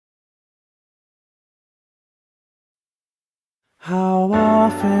How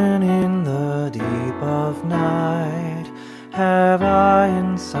often in the deep of night have I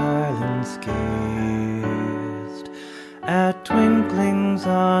in silence gazed at twinklings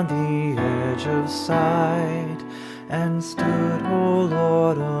on the edge of sight, and stood, O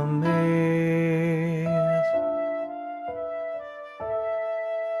Lord, amazed.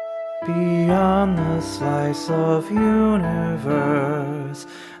 Beyond the slice of universe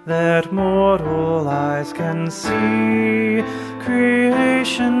that mortal eyes can see,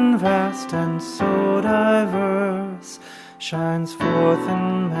 creation vast and so diverse shines forth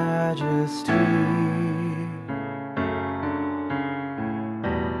in majesty.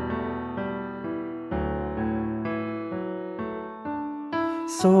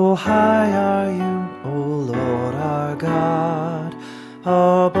 So high are you, O Lord our God,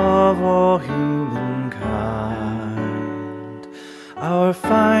 above all humankind. Our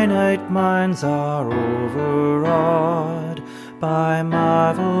finite minds are overawed by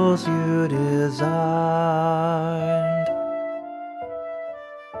marvels you designed.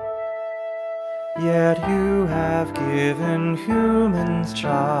 Yet you have given humans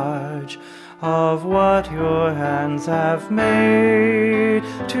charge of what your hands have made,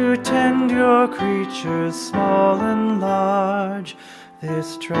 to tend your creatures small and large.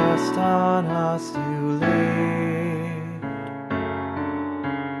 This trust on us you laid.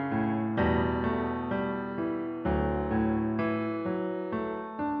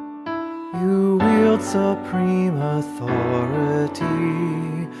 You wield supreme authority,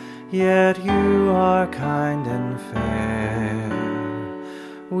 yet you are kind and fair.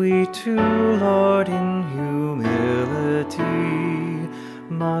 We too, Lord, in humility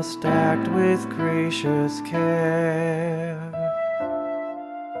must act with gracious care.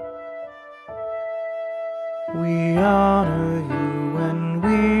 We honor you and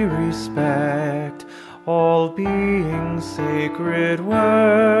we respect all beings' sacred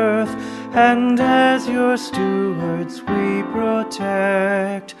worth, and as your stewards we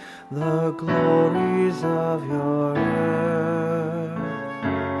protect the glories of your earth.